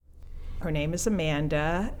Her name is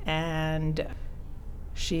Amanda, and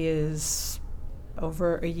she is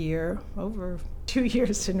over 2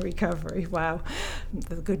 years in recovery. Wow.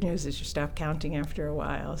 The good news is you stop counting after a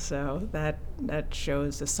while, so that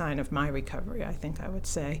shows a sign of my recovery, I think I would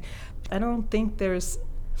say. I don't think there's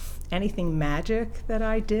anything magic that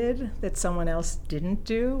I did that someone else didn't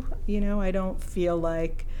do. I don't feel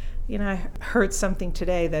like, I heard something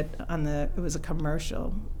today that it was a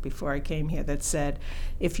commercial before I came here that said,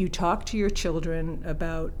 if you talk to your children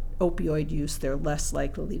about opioid use, they're less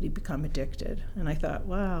likely to become addicted. And I thought,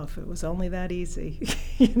 wow, if it was only that easy,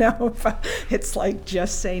 it's like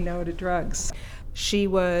just say no to drugs. She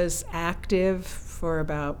was active for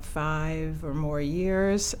about 5 or more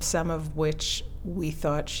years, some of which we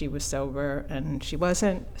thought she was sober and she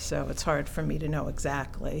wasn't, so it's hard for me to know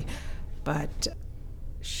exactly. But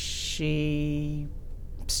she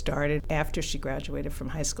started after she graduated from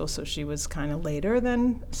high school, so she was kind of later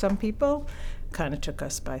than some people. Kind of took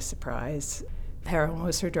us by surprise. Heroin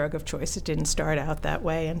was her drug of choice. It didn't start out that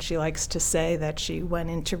way, and she likes to say that she went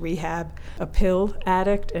into rehab a pill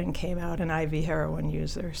addict and came out an IV heroin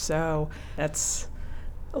user. So that's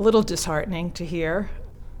a little disheartening to hear.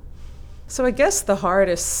 So I guess the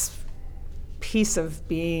hardest piece of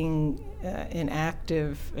being in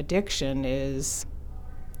active addiction is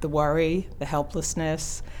the worry, the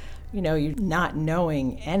helplessness, you're not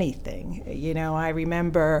knowing anything. I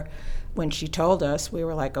remember when she told us, we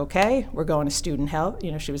were like, okay, we're going to student health.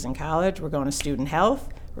 She was in college, we're going to student health,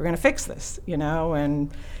 we're going to fix this,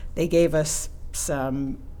 and they gave us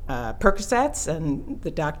some Percocets, and the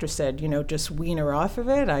doctor said, just wean her off of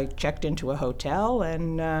it. I checked into a hotel,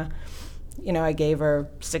 and, I gave her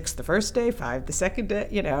 6 the first day, 5 the second day,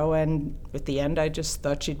 and at the end I just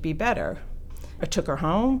thought she'd be better. I took her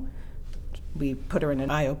home. We put her in an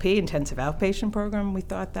IOP, intensive outpatient program. We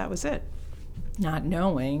thought that was it. Not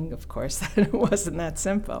knowing, of course, that it wasn't that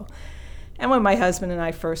simple. And when my husband and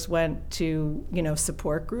I first went to,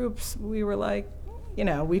 support groups, we were like,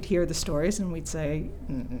 we'd hear the stories and we'd say,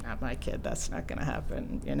 not my kid, that's not going to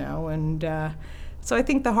happen, And so I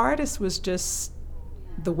think the hardest was just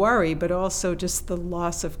the worry, but also just the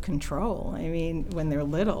loss of control. I mean, when they're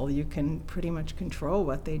little, you can pretty much control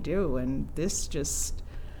what they do, and this just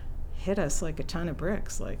hit us like a ton of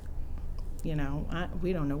bricks, like, we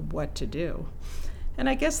don't know what to do. And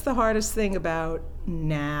I guess the hardest thing about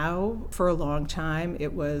now, for a long time,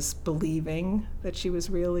 it was believing that she was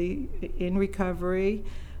really in recovery,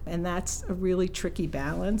 and that's a really tricky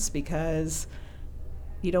balance because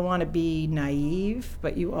you don't want to be naive,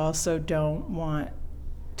 but you also don't want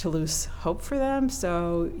to lose hope for them,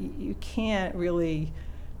 so you can't really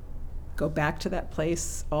go back to that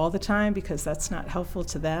place all the time because that's not helpful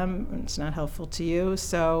to them and it's not helpful to you.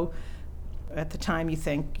 So at the time you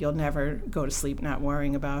think you'll never go to sleep not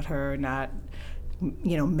worrying about her, not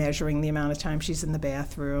measuring the amount of time she's in the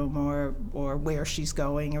bathroom or where she's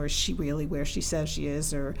going, or is she really where she says she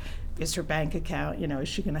is, or is her bank account, is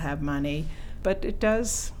she going to have money? But it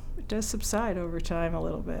does subside over time a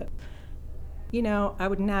little bit. I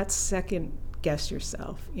would not second guess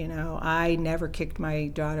yourself. I never kicked my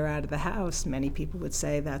daughter out of the house. Many people would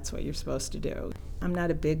say that's what you're supposed to do. I'm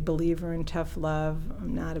not a big believer in tough love.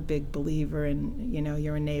 I'm not a big believer in,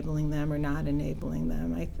 you're enabling them or not enabling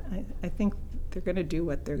them. I think they're going to do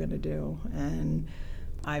what they're going to do. And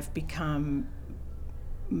I've become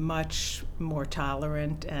much more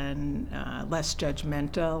tolerant and less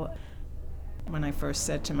judgmental. When I first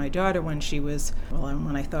said to my daughter when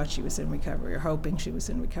I thought she was in recovery or hoping she was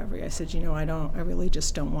in recovery, I said, I really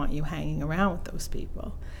just don't want you hanging around with those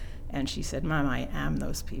people. And she said, Mom, I am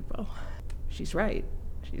those people. She's right.